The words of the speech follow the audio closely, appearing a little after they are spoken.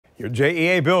Your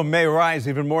JEA bill may rise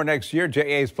even more next year.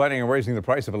 JEA is planning on raising the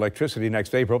price of electricity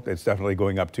next April. It's definitely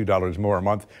going up $2 more a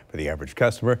month for the average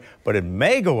customer, but it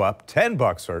may go up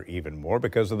 $10 or even more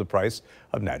because of the price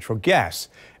of natural gas.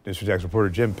 District X reporter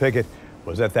Jim Pickett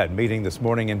was at that meeting this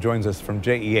morning and joins us from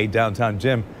JEA downtown.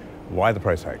 Jim, why the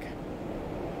price hike?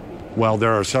 Well,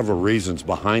 there are several reasons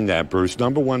behind that, Bruce.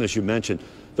 Number one, as you mentioned,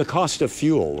 the cost of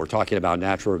fuel. We're talking about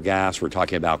natural gas, we're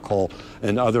talking about coal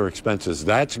and other expenses.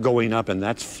 That's going up and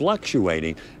that's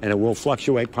fluctuating, and it will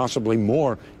fluctuate possibly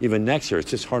more even next year. It's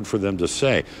just hard for them to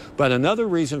say. But another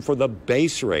reason for the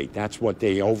base rate, that's what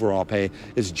they overall pay,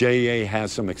 is JEA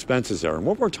has some expenses there. And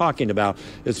what we're talking about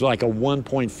is like a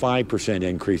 1.5%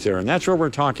 increase there. And that's where we're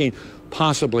talking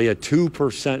possibly a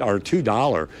 2% or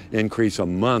 $2 increase a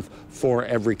month for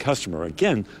every customer.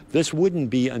 Again, this wouldn't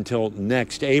be until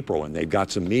next April, and they've got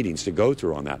some meetings to go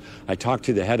through on that. I talked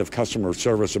to the head of customer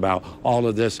service about all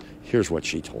of this. Here's what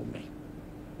she told me.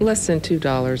 Less than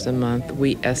 $2 a month,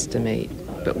 we estimate,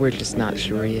 but we're just not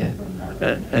sure yet.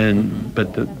 And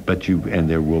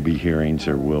there will be hearings,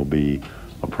 there will be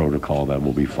a protocol that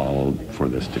will be followed for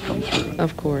this to come through.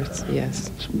 Of course,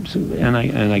 yes. And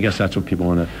I guess that's what people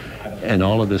want to, and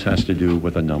all of this has to do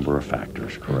with a number of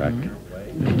factors, correct?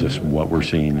 Mm-hmm. Just what we're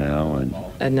seeing now. And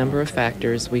a number of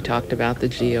factors. We talked about the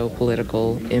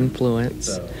geopolitical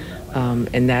influence,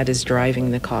 and that is driving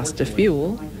the cost of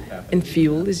fuel, and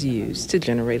fuel is used to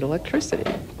generate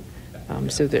electricity.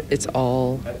 So it's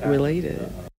all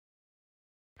related.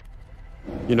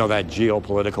 You know, that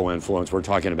geopolitical influence, we're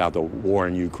talking about the war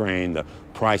in Ukraine, the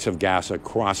price of gas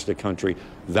across the country,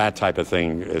 that type of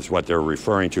thing is what they're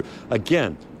referring to.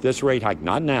 Again, this rate hike,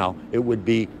 not now, it would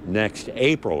be next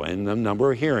April in a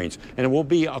number of hearings, and it will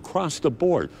be across the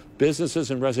board.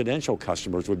 Businesses and residential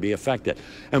customers would be affected.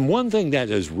 And one thing that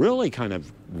is really kind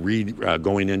of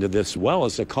going into this as well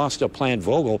is the cost of Plant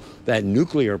Vogtle, that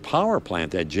nuclear power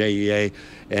plant that JEA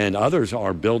and others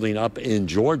are building up in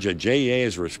Georgia. JEA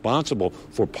is responsible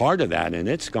for part of that, and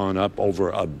it's gone up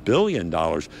over $1 billion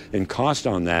in cost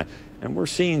on that. And we're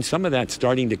seeing some of that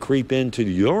starting to creep into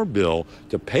your bill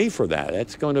to pay for that.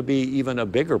 It's going to be even a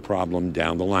bigger problem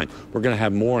down the line. We're going to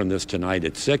have more on this tonight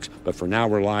at 6, but for now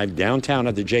we're live downtown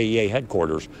at the JEA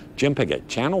headquarters. Jim Pickett,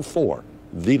 Channel 4,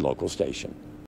 the local station.